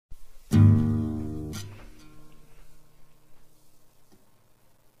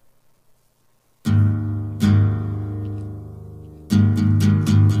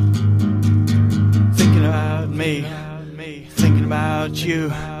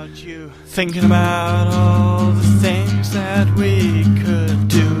you, thinking about all the things that we could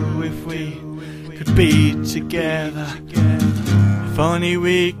do if we could be together. If only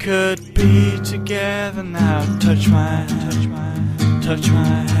we could be together now. Touch my hand, touch my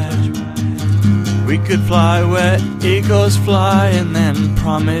hand. We could fly where eagles fly, and then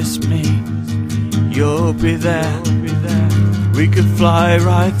promise me you'll be there. We could fly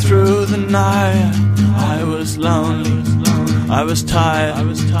right through the night. I was lonely, I was tired,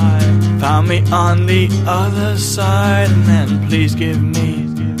 found me on the other side. And then please give me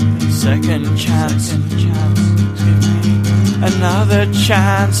a second chance, give me another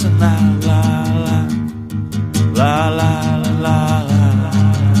chance. And la la la, la la la la.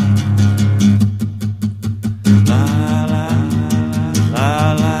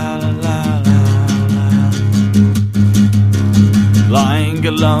 Lying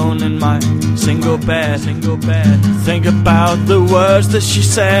alone in my single bed, think about the words that she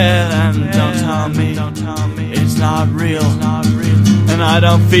said. And don't tell me it's not real, and I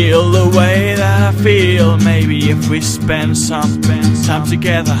don't feel the way that I feel. Maybe if we spend some time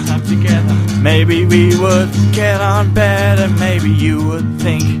together, maybe we would get on better. Maybe you would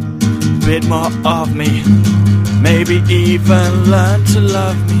think a bit more of me, maybe even learn to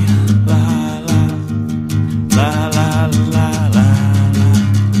love me. La la la la la.